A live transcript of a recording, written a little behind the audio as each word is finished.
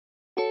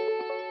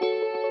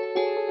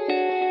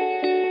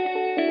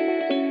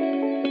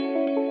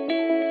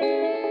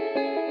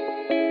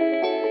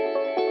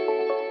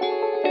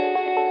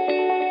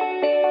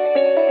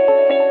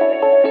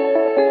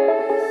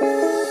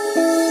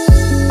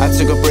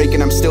a break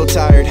and I'm still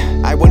tired.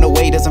 I went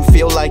away, doesn't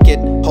feel like it.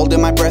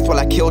 Holding my breath while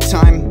I kill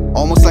time,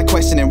 almost like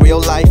questioning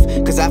real life.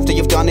 Cause after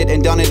you've done it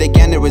and done it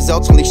again, the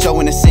results only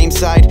showing the same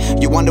side.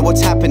 You wonder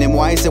what's happening,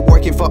 why is it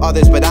working for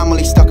others but I'm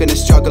only stuck in the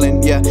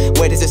struggling. Yeah,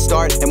 where does it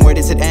start and where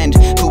does it end?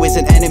 Who is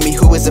an enemy,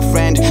 who is a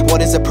friend?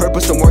 What is the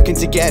purpose I'm working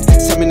to get?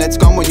 Something that's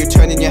gone when you're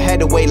turning your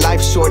head away.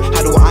 Life's short,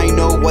 how do I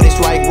know what is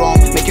right, wrong?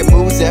 Making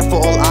moves there for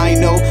all I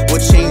know will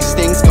change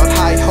things, got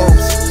high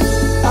hopes.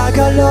 I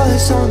got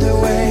lost on the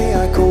way,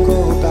 I can't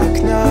go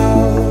back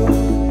now.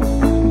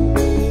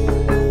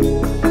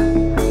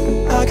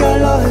 I got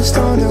lost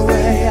on the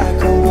way, I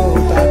can't go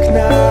back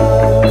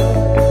now.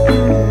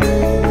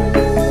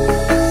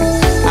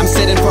 I'm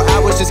sitting for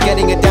hours just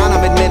getting it down.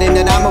 I'm admitting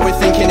that I'm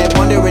overthinking it,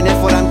 wondering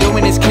if what I'm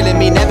doing is killing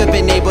me. Never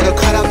been able to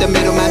cut out the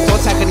middleman.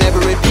 Thoughts I could never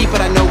repeat, but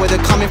I know where they're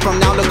coming from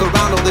now. Look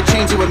around, all the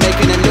change that we're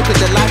making, and look at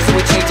the lives that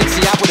we're changing.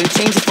 See, I wouldn't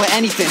change it for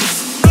anything.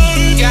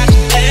 Got it, got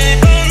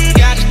it.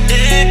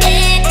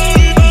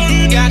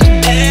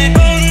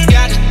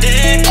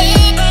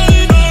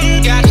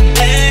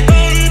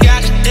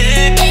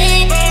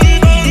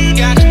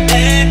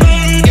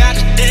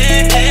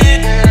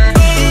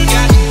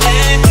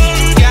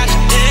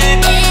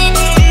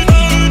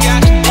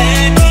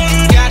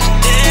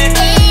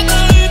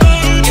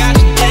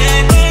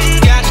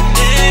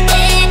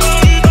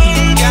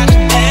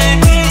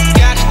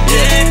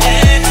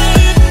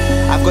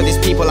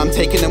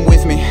 Taking them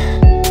with me.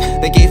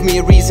 They gave me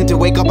a reason to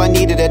wake up, I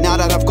needed it. Now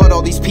that I've got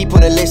all these people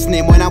that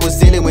listening, when I was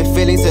dealing with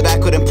feelings that I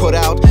couldn't put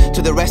out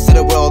to the rest of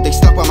the world, they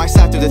stuck by my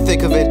side through the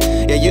thick of it.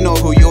 Yeah, you know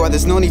who you are,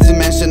 there's no need to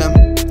mention them.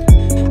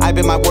 I've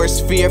been my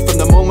worst fear from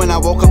the moment I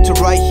woke up to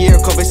right here.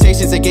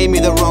 Conversations that gave me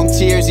the wrong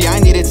tears. Yeah, I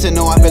needed to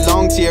know I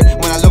belonged here.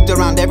 When I looked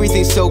around,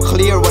 everything's so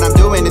clear. What I'm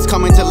doing is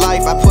coming to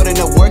life. I put in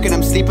the work and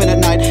I'm sleeping at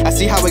night. I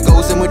see how it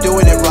goes and we're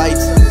doing it right.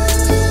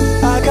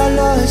 I got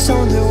lost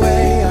on the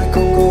way, I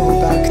can't go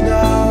back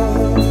now.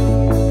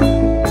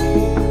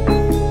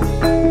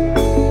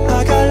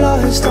 I got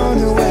lost on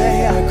the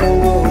way, I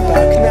can't go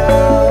back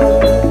now.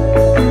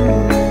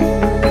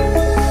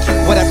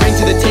 What I bring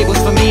to the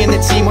table's for me and the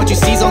team. What you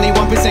see is only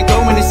 1%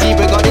 going to see.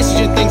 But got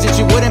issues and things that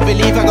you wouldn't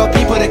believe. I got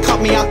people that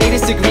cut me out, they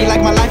disagree.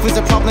 Like my life is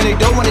a problem they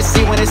don't want to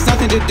see. When it's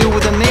nothing to do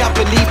with them, they up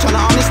believe. Trying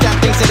to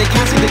understand things that they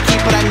can't seem to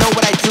keep. But I know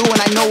what I do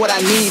and I know what I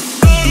need.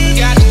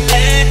 Got it,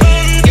 got it.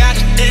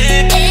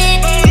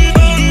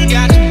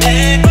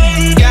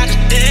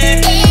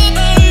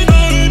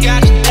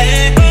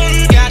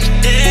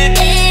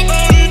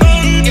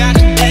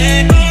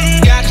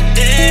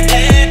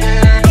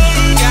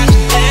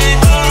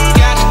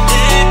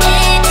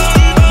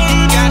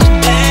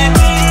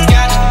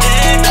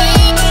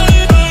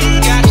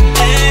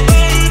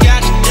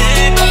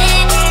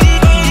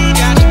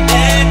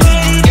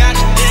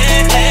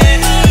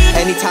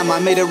 I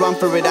made a run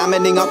for it, I'm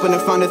ending up in the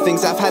front of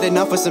things. I've had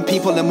enough of some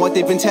people and what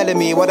they've been telling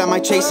me. What am I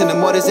chasing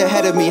and what is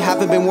ahead of me?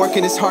 Haven't been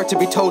working as hard to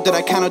be told that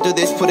I cannot do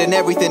this. Put in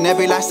everything,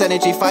 every last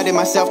energy, fighting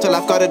myself till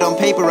I've got it on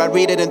paper. I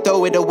read it and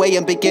throw it away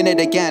and begin it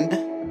again.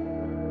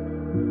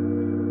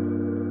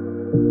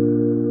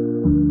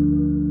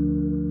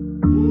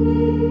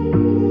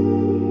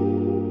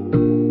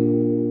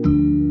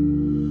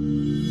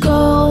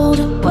 Gold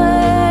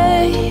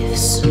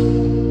waves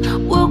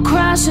will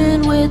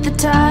crashing with the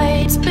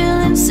tide,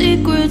 spilling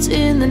secrets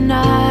in the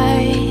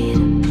night.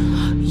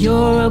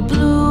 You're a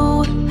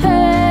blue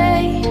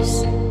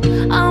haze,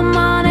 I'm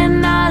on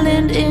an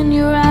island in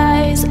your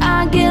eyes.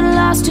 I get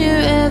lost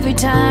here every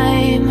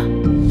time.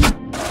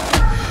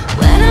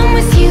 When I'm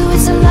with you,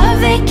 it's a love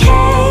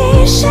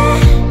vacation.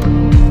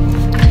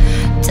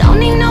 Don't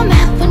need no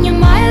map when you're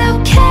my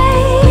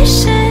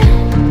location.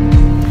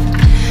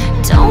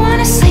 Don't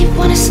wanna sleep,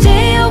 wanna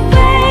stay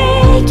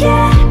awake,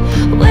 yeah.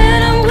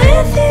 When I'm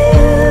with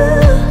you,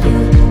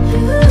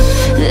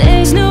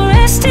 there's no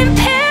rest in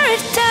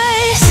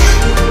paradise.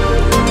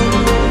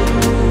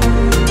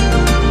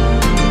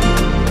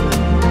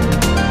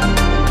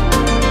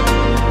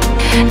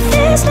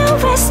 There's no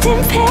rest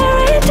in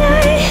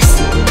paradise.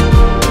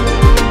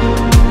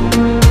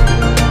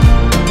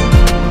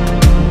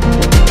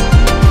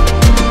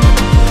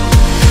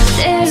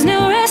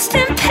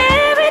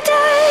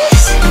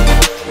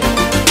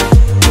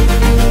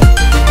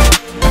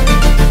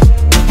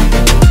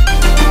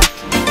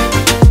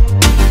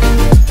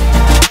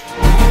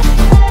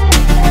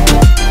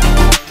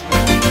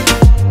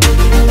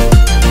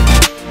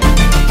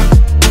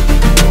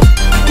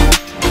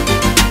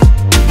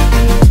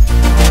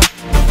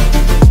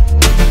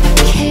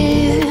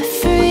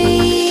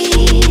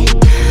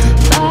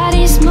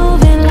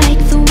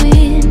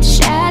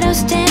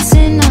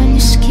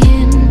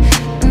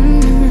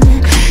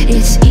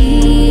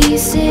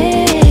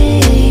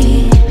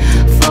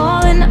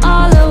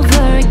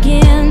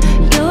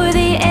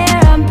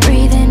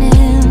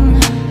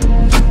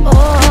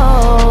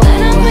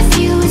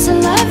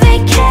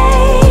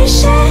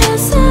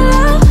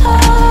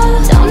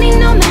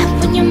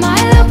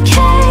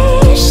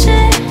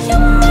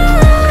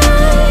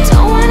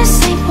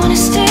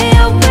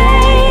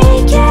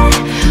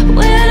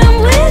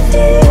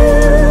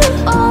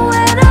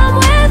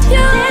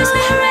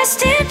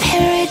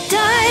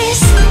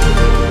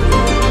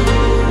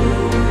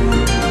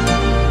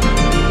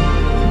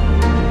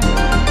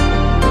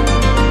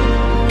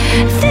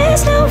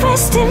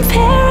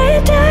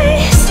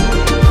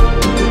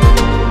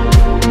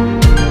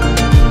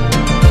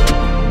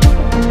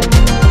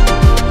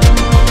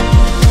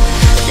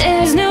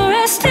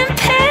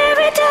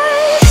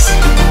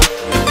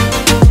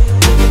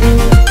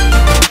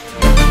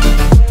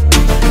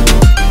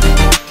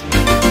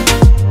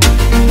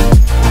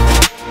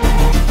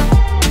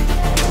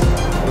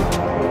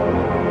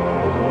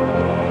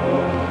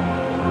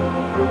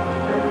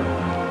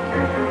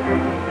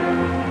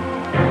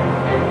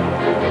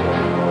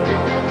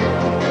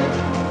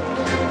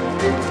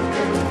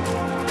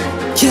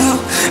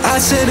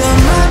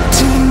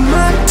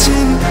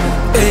 Martin,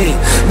 hey,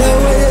 the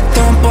way you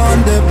thump on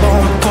the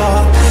bumper,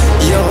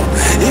 yo,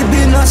 it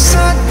be not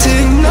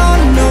something, no,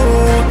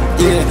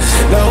 yeah,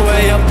 the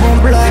way you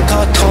bump like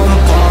a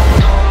thumper,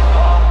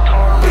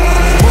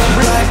 bump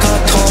like a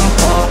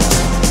thumper,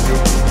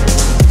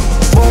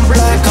 bump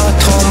like a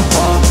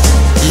thumper,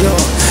 yo,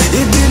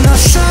 it be not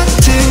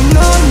something,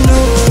 no,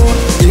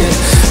 yeah,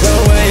 the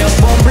way you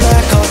bump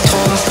like a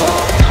thumper.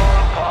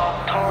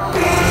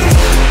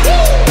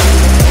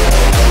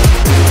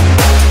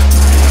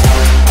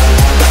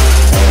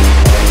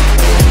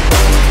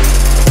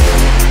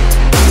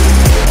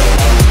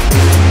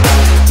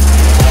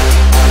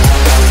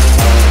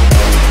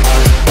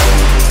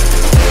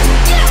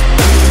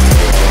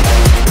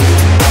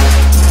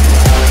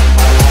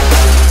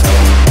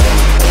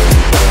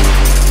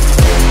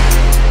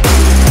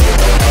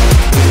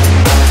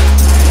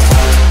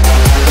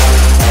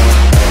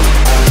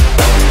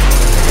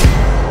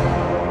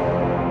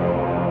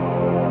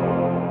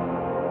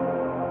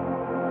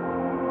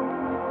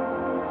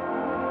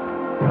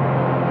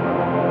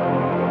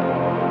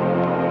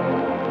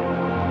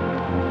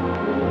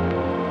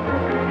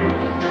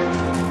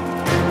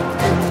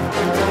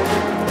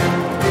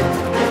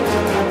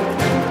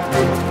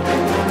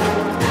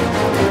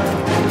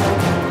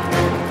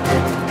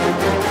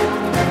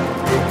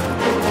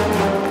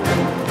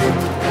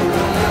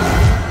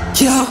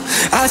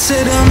 I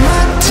said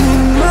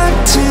Martin,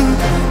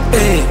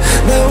 hey,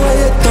 the way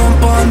you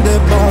thump on the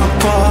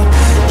bumper,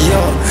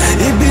 yo,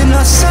 it be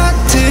not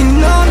something,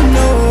 no,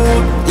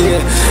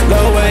 yeah, the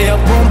way you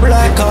bump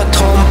like a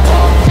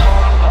thumper,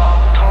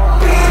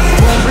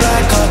 bump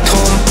like a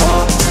thumper,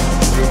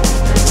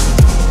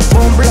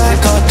 bump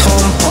like a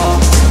thumper,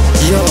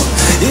 yo,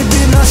 it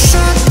be not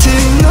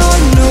something, no,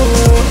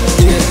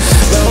 yeah,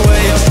 the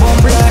way you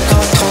bump like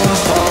a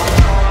thumper.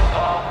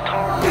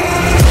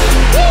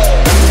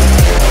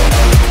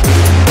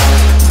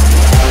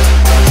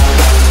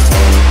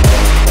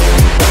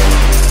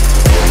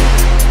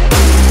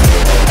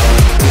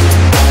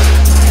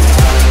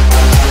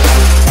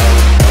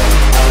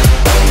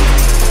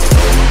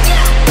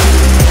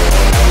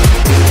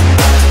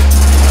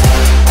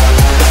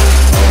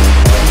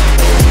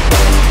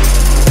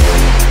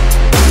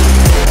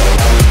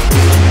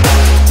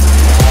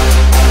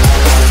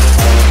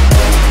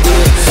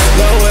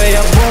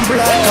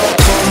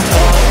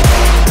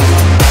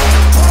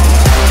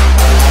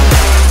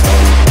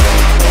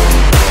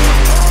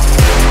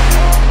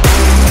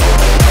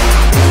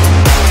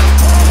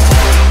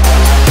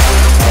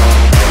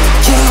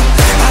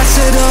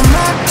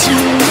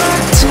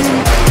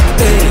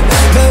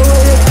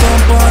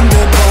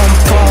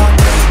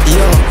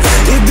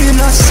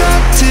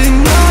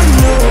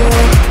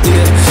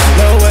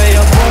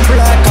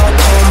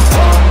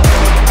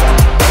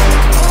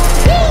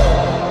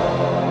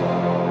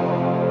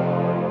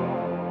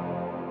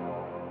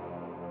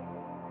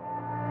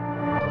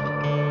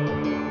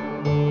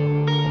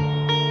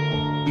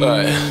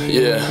 Alright,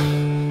 yeah.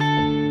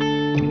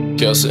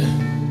 Kelsey.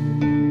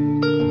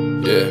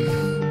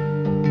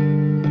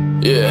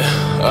 Yeah,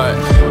 alright.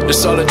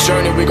 It's all a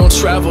journey, we gon'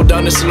 travel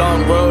down this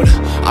long road.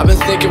 I've been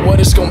thinking what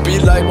it's gon' be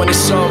like when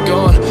it's all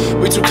gone.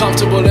 We too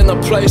comfortable in the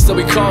place that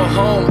we call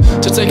home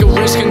to take a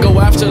risk and go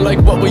after like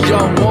what we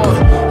all want.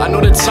 I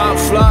know that time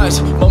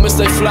flies, moments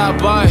they fly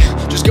by.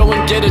 Just go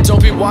and get it,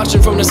 don't be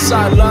watching from the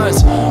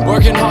sidelines.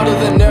 Working harder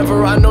than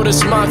ever, I know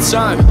this my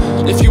time.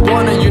 If you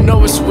want it, you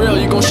know it's real,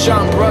 you gon'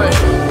 shine bright.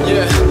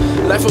 Yeah,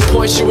 life will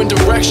point you in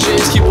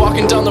directions. Keep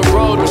walking down the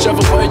road,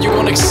 whichever way you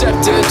gon'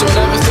 accept it. Don't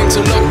ever think to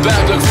look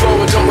back, look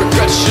forward, don't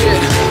regret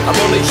shit. I'm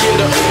only here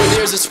to open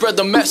ears and spread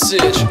the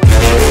message.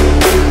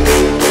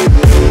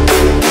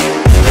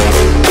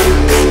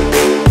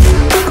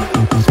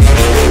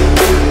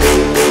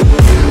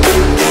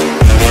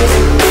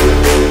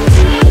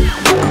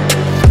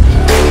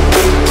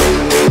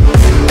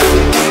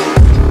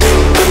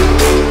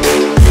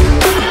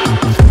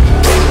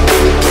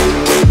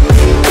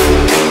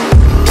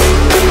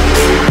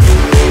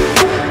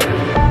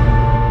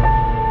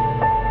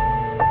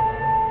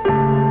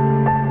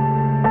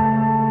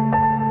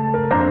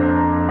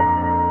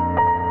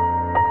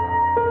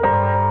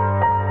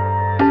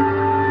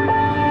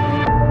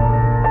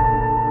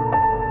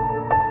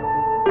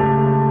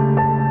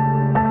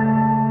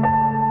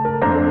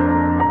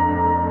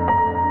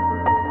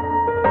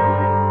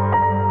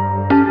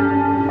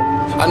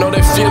 I know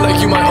they feel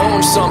like you might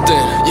own something,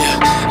 yeah.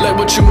 Like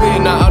what you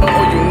mean, now I don't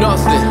owe you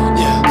nothing,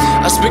 yeah.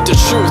 I speak the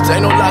truth,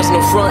 ain't no lies,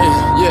 no frontin',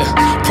 yeah.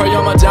 Pray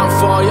on my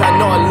downfall, yeah, I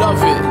know I love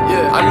it,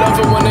 yeah. I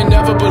love it when they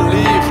never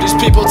believe. These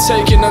people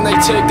taking and they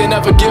take, they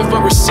never give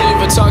but receive.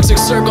 A toxic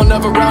circle,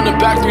 never round and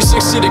back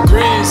 360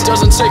 degrees.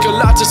 Doesn't take a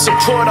lot to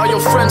support all your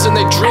friends and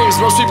their dreams.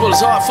 Most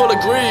people's heart full of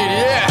greed,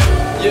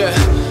 yeah.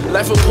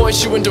 Life will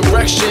point you in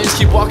directions.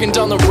 Keep walking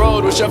down the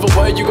road, whichever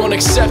way you gon'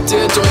 accept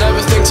it. Don't ever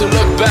think to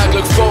look back,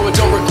 look forward,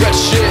 don't regret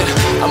shit.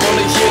 I'm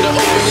only here to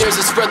open ears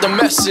and spread the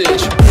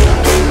message.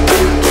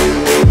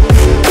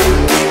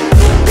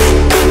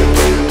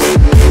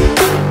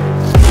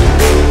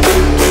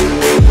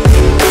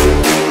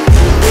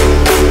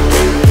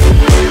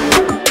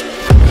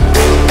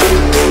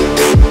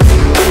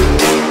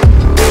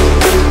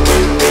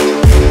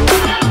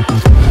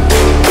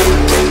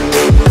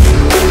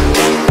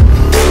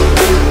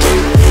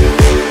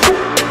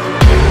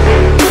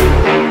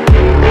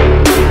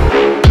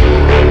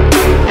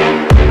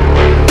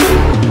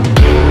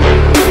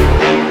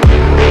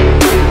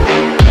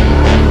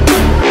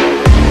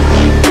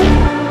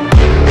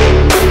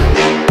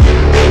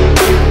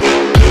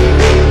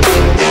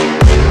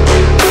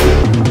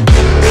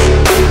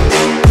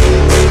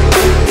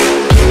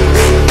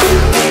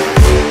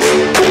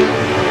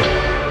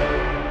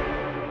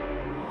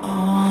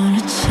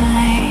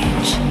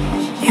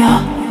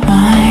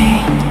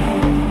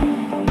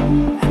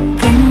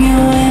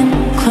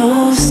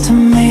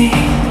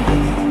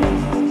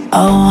 I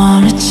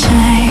wanna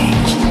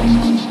change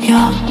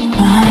your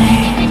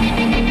mind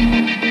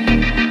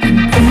and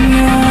bring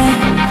you in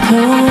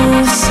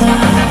closer.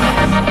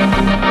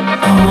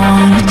 I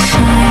wanna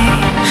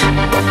change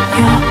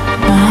your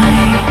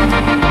mind,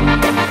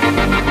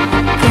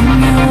 bring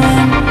you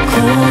in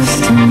close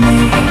to me.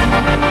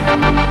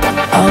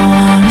 I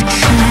wanna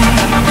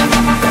change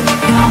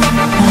your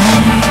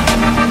mind,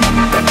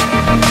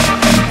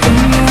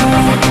 bring you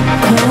in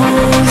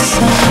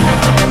closer.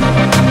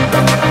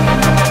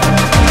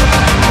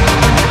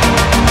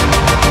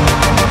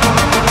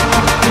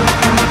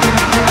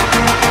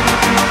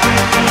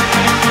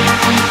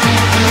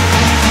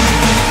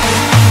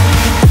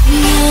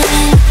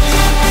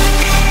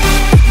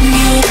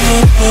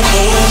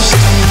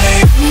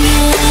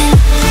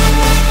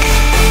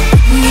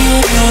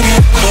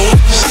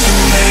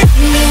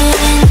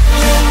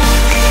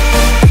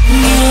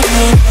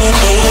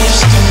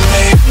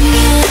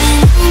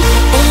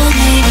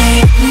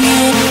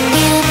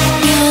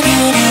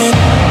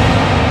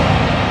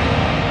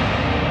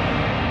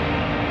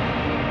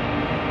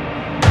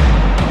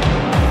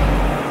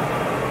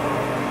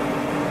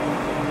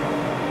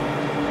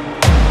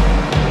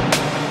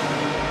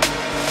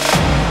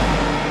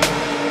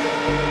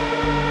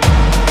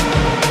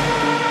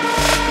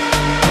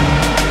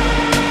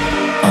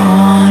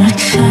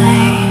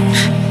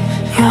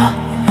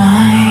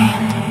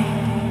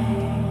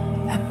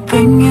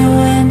 Bring you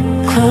in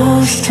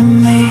close to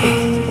me.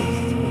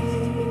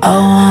 I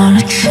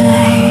wanna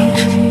change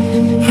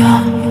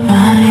your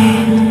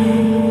mind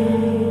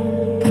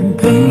and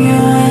bring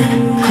you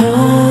in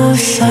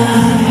closer.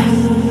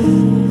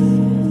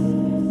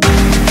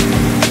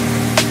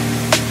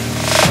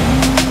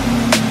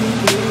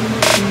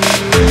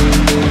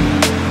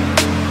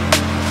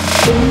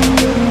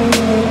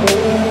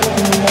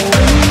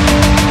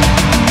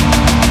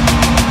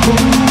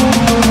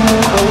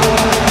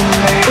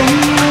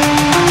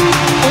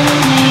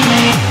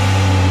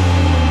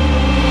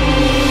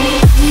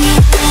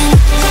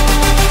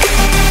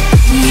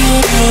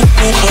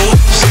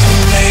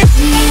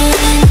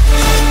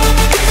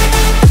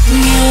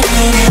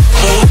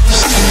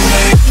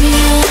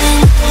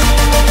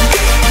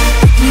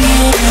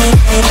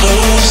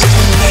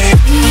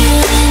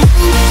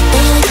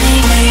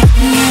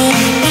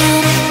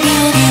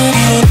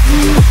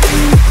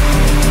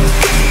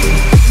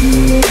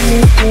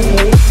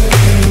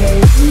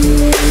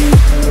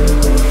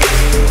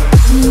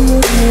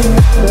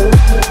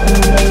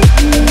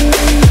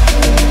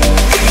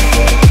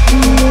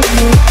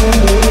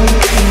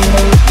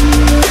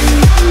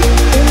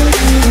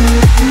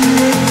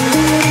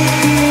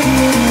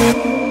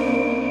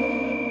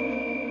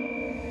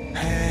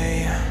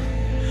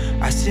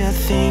 I still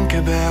think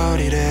about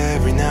it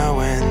every now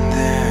and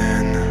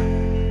then.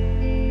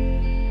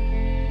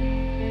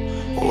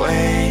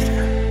 Wait,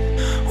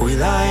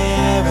 will I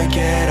ever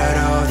get out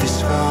of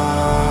this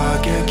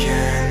fog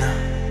again?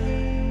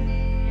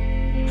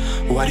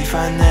 What if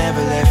I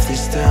never left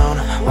this town?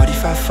 What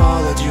if I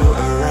followed you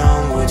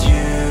around? Would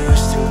you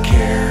still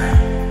care?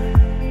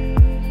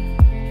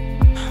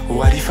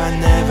 What if I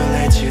never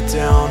let you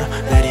down?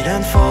 Let it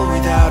unfold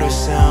without a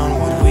sound?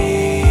 Would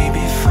we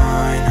be fine?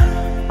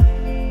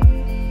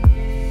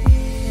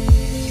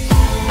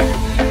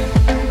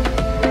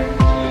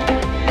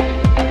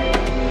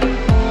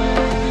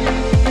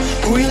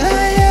 Will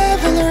I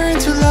ever learn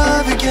to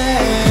love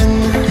again?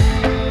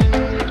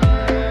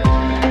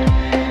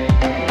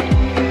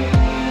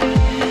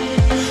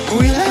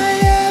 Will I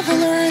ever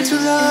learn to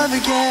love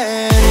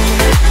again?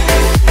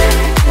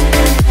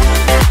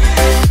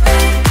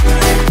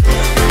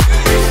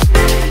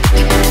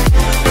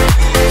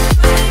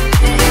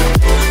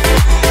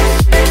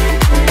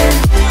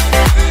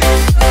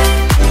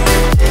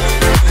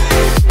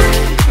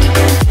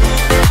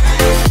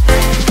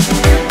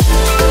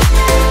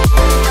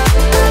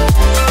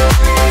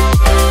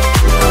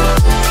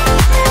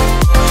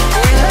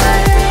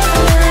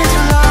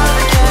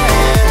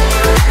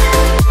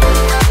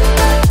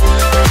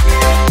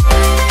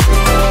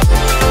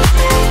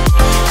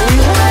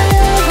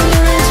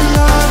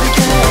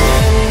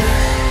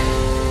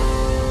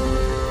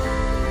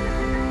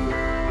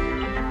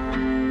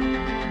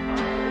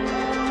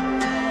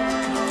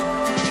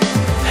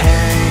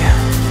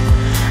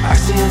 I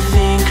still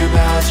think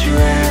about you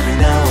every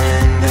now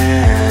and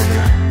then.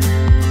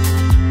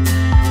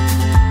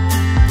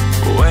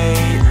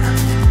 Wait,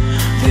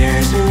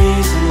 there's a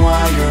reason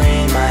why you're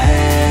in my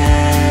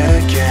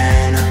head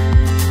again.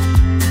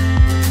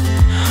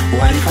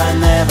 What if I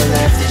never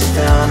left this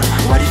town?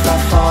 What if I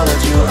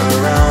followed you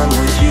around?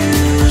 Would you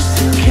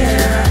still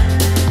care?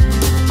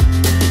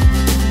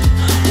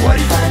 What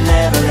if I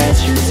never let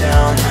you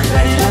down?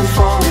 Let it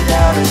unfold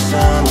without a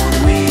sound? Would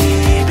we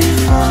be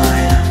fine?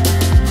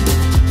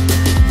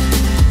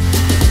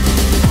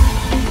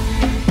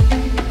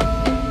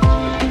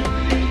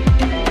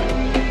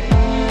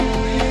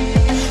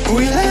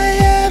 Will I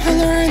ever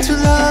learn to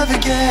love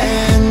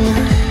again?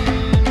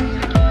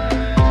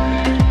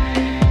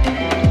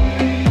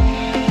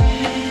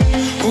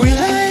 Will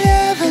I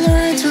ever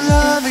learn to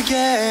love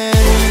again?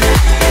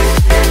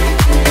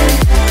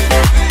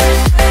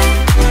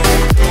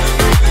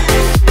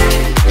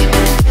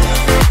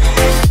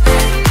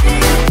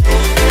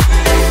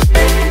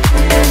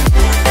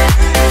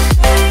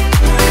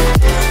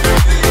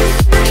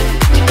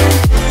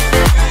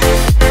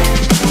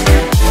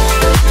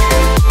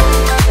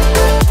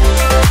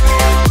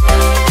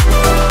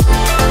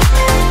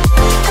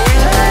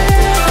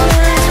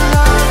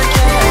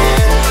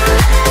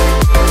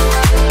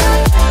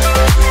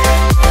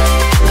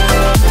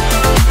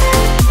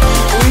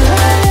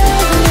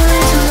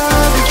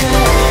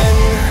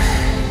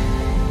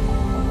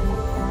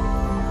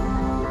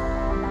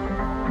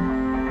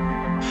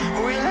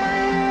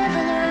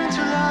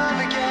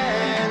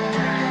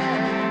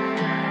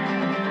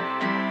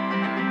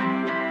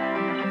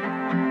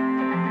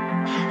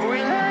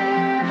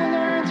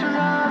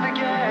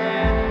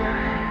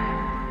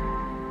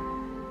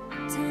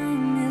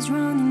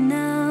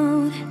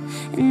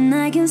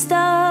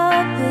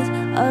 stop it,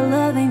 our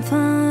love ain't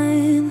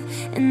fine.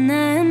 And